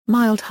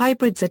Mild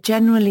hybrids are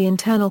generally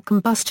internal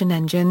combustion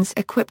engines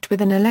equipped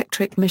with an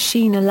electric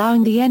machine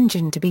allowing the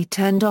engine to be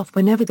turned off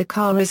whenever the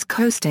car is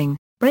coasting,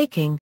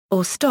 braking,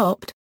 or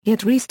stopped,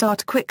 yet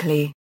restart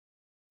quickly.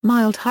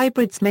 Mild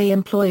hybrids may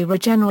employ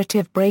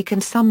regenerative brake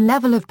and some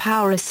level of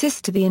power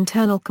assist to the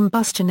internal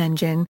combustion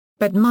engine,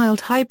 but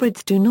mild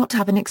hybrids do not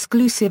have an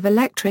exclusive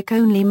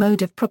electric-only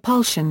mode of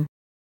propulsion.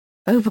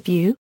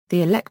 Overview: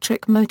 the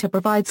electric motor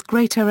provides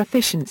greater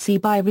efficiency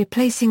by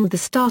replacing the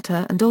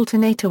starter and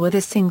alternator with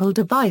a single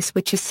device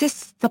which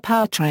assists the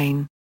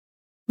powertrain.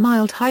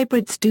 Mild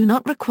hybrids do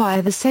not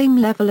require the same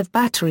level of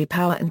battery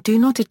power and do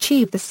not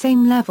achieve the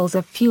same levels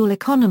of fuel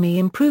economy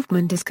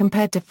improvement as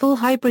compared to full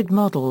hybrid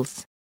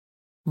models.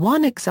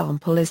 One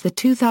example is the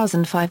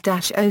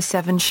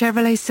 2005-07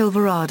 Chevrolet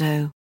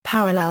Silverado,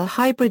 parallel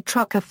hybrid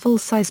truck, a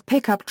full-size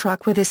pickup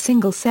truck with a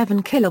single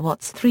 7 kW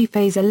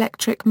three-phase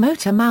electric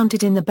motor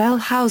mounted in the bell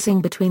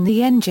housing between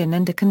the engine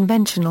and a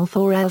conventional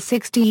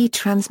 4L60E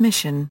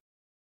transmission.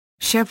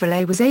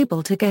 Chevrolet was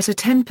able to get a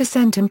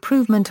 10%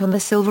 improvement on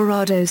the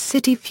Silverado's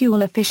city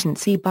fuel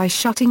efficiency by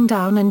shutting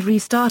down and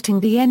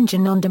restarting the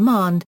engine on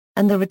demand,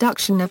 and the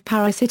reduction of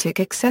parasitic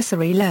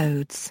accessory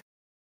loads.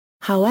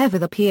 However,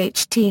 the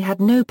PHT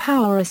had no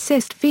power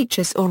assist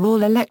features or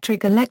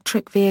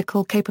all-electric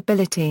vehicle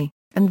capability,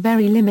 and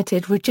very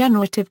limited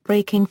regenerative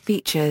braking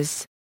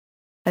features.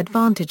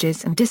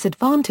 Advantages and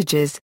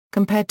disadvantages: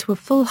 compared to a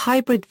full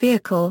hybrid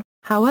vehicle,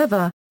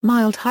 however,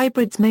 mild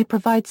hybrids may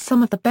provide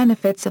some of the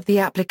benefits of the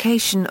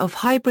application of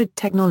hybrid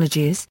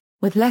technologies,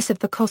 with less of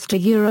the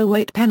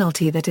cost-to-weight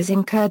penalty that is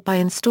incurred by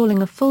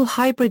installing a full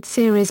hybrid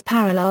series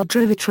parallel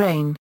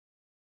drivetrain.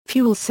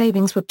 Fuel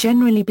savings would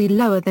generally be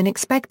lower than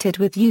expected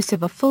with use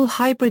of a full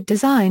hybrid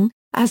design,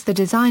 as the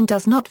design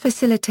does not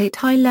facilitate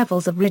high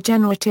levels of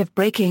regenerative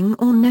braking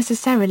or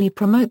necessarily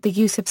promote the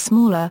use of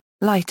smaller,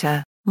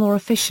 lighter, more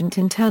efficient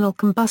internal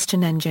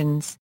combustion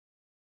engines.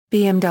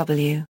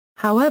 BMW,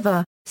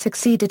 however,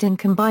 succeeded in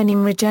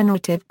combining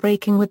regenerative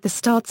braking with the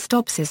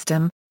start-stop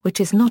system, which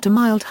is not a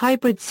mild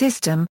hybrid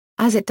system,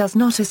 as it does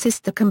not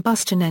assist the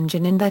combustion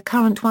engine in their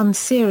current 1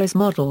 Series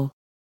model.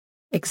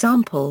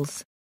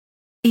 Examples: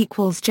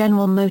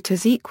 General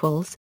Motors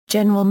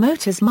General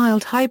Motors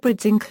mild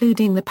hybrids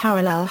including the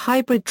parallel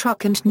hybrid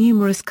truck and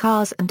numerous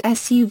cars and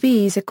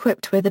SUVs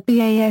equipped with a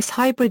BAS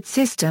hybrid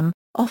system,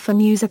 often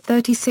use a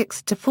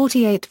 36 to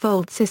 48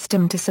 volt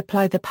system to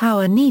supply the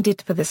power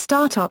needed for the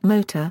startup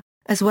motor,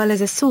 as well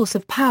as a source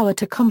of power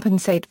to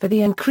compensate for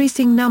the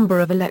increasing number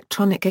of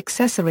electronic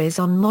accessories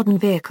on modern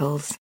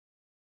vehicles.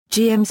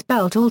 GM's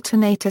belt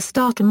alternator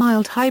starter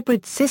mild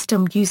hybrid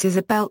system uses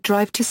a belt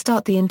drive to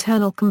start the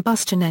internal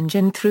combustion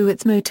engine through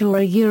its motor or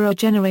a Euro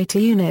generator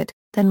unit,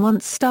 then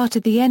once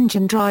started the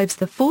engine drives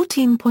the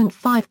 14.5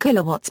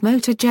 kW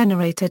motor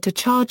generator to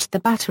charge the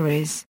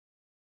batteries.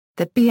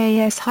 The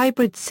BAS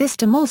hybrid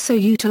system also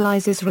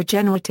utilizes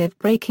regenerative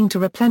braking to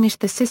replenish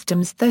the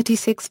system's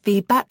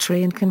 36V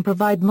battery and can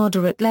provide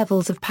moderate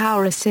levels of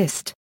power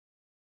assist.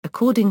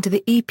 According to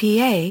the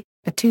EPA,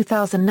 a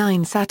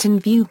 2009 Saturn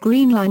Vue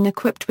Greenline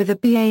equipped with a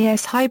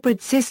BAS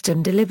hybrid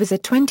system delivers a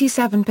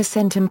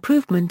 27%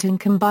 improvement in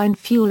combined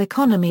fuel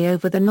economy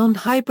over the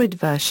non-hybrid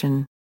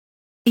version.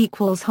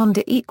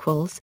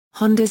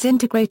 Honda's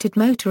integrated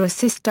motor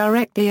assist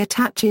directly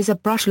attaches a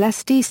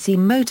brushless DC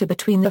motor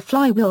between the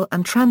flywheel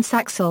and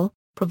transaxle,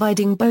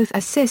 providing both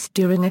assist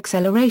during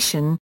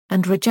acceleration,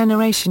 and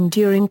regeneration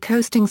during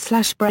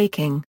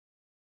coasting/braking.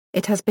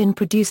 It has been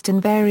produced in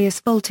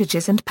various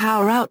voltages and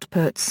power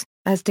outputs,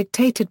 as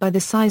dictated by the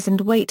size and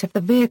weight of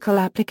the vehicle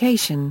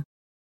application.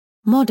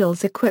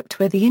 Models equipped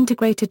with the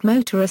integrated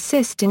motor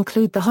assist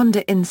include the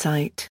Honda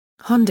Insight,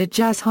 Honda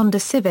Jazz, Honda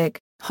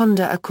Civic,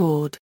 Honda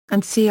Accord,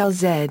 and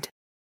CRZ.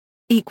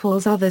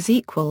 Others.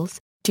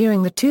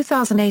 During the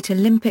 2008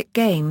 Olympic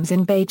Games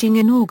in Beijing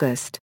in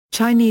August,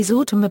 Chinese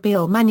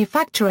automobile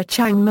manufacturer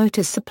Chang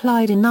Motors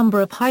supplied a number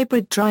of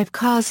hybrid drive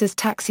cars as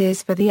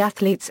taxis for the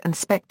athletes and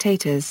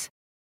spectators.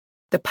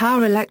 The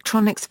power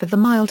electronics for the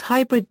mild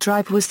hybrid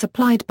drive was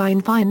supplied by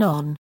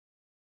Infineon.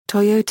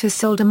 Toyota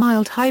sold a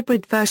mild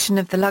hybrid version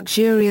of the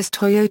luxurious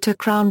Toyota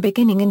Crown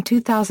beginning in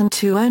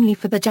 2002 only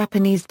for the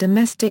Japanese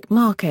domestic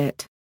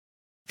market.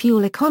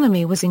 Fuel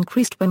economy was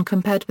increased when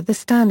compared with the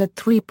standard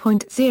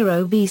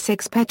 3.0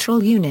 V6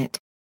 petrol unit.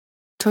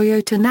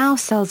 Toyota now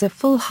sells a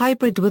full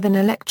hybrid with an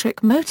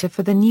electric motor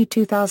for the new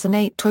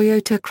 2008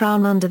 Toyota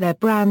Crown under their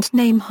brand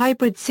name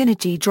Hybrid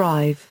Synergy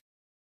Drive.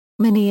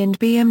 Mini and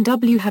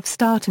BMW have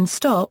start and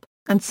stop,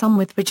 and some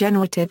with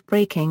regenerative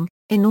braking,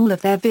 in all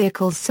of their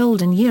vehicles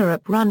sold in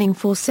Europe running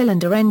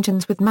 4-cylinder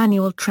engines with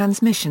manual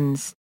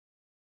transmissions.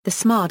 The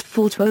Smart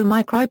Fortwo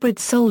microhybrid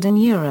sold in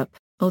Europe,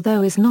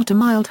 although is not a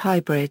mild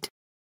hybrid.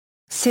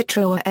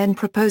 Citroen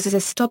proposes a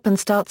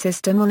stop-and-start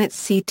system on its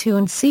C2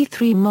 and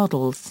C3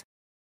 models.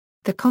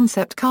 The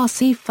concept car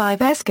C5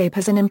 Escape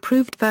has an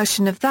improved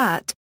version of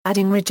that,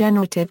 adding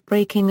regenerative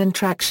braking and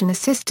traction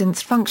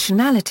assistance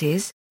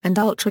functionalities, and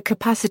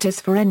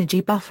ultracapacitors for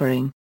energy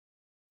buffering.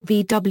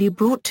 VW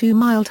brought 2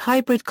 mild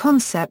hybrid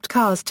concept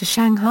cars to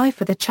Shanghai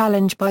for the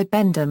Challenge by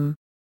Bendham.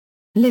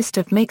 List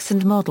of makes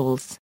and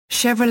models.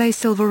 Chevrolet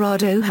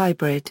Silverado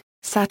Hybrid,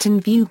 Saturn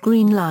Vue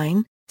Green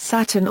Line,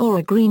 Saturn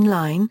Aura Green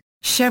Line,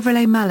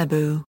 Chevrolet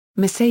Malibu,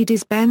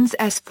 Mercedes-Benz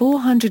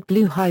S400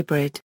 Blue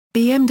Hybrid,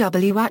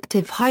 BMW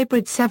Active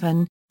Hybrid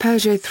 7,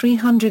 Peugeot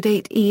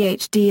 308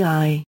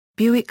 EHDI,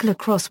 Buick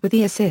LaCrosse with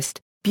e-assist,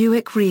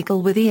 Buick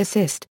Regal with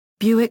e-assist,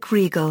 Buick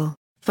Regal,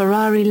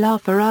 Ferrari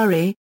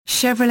LaFerrari,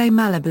 Chevrolet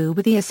Malibu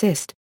with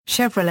e-assist,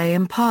 Chevrolet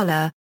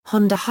Impala,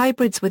 Honda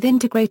Hybrids with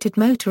integrated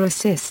motor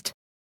assist.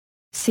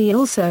 See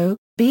also,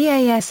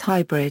 BAS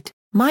Hybrid,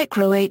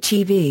 Micro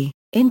HEV,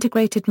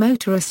 integrated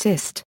motor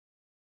assist.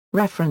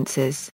 References